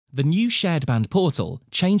The new Sharedband portal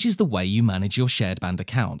changes the way you manage your Sharedband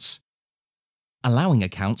accounts, allowing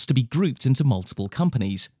accounts to be grouped into multiple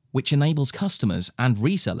companies, which enables customers and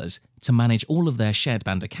resellers to manage all of their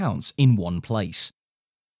Sharedband accounts in one place.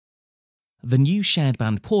 The new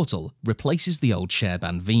Sharedband portal replaces the old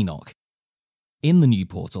Sharedband vNOC. In the new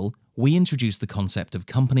portal, we introduce the concept of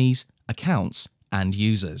companies, accounts, and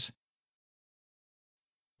users.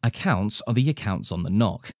 Accounts are the accounts on the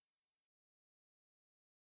NOC.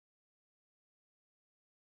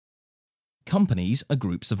 Companies are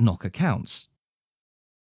groups of NOC accounts.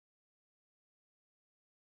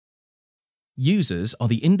 Users are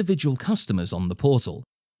the individual customers on the portal.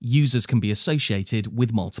 Users can be associated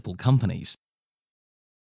with multiple companies.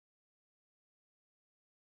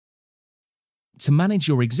 To manage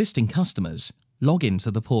your existing customers, log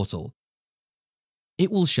into the portal.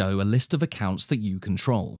 It will show a list of accounts that you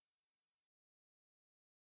control.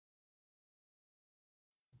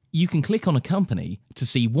 You can click on a company to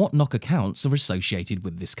see what NOC accounts are associated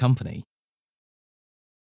with this company.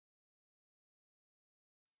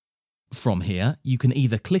 From here, you can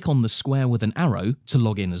either click on the square with an arrow to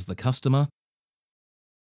log in as the customer,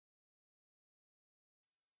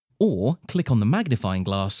 or click on the magnifying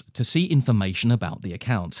glass to see information about the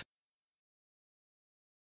account.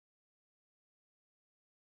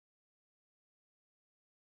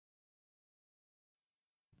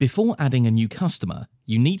 Before adding a new customer,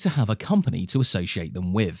 you need to have a company to associate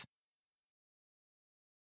them with.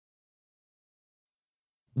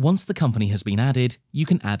 Once the company has been added, you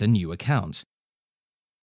can add a new account.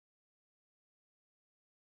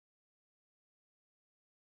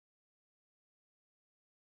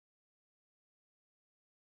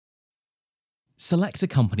 Select a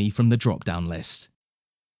company from the drop-down list.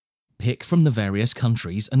 Pick from the various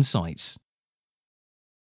countries and sites.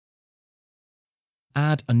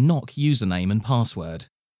 Add a NOC username and password.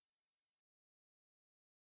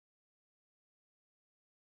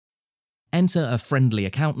 Enter a friendly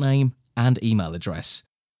account name and email address.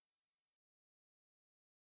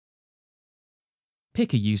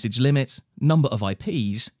 Pick a usage limit, number of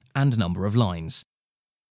IPs, and number of lines.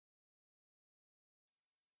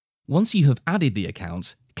 Once you have added the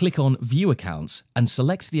account, click on View Accounts and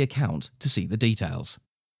select the account to see the details.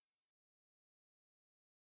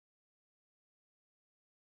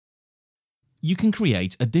 You can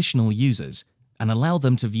create additional users and allow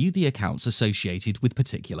them to view the accounts associated with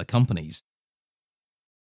particular companies.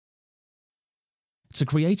 To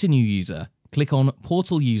create a new user, click on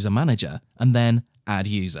Portal User Manager and then Add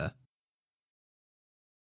User.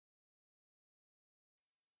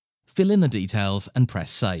 Fill in the details and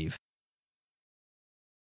press Save.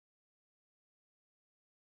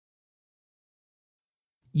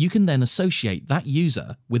 You can then associate that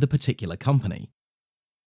user with a particular company.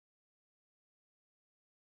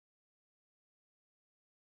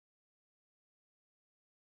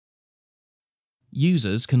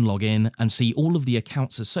 Users can log in and see all of the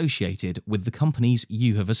accounts associated with the companies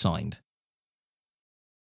you have assigned.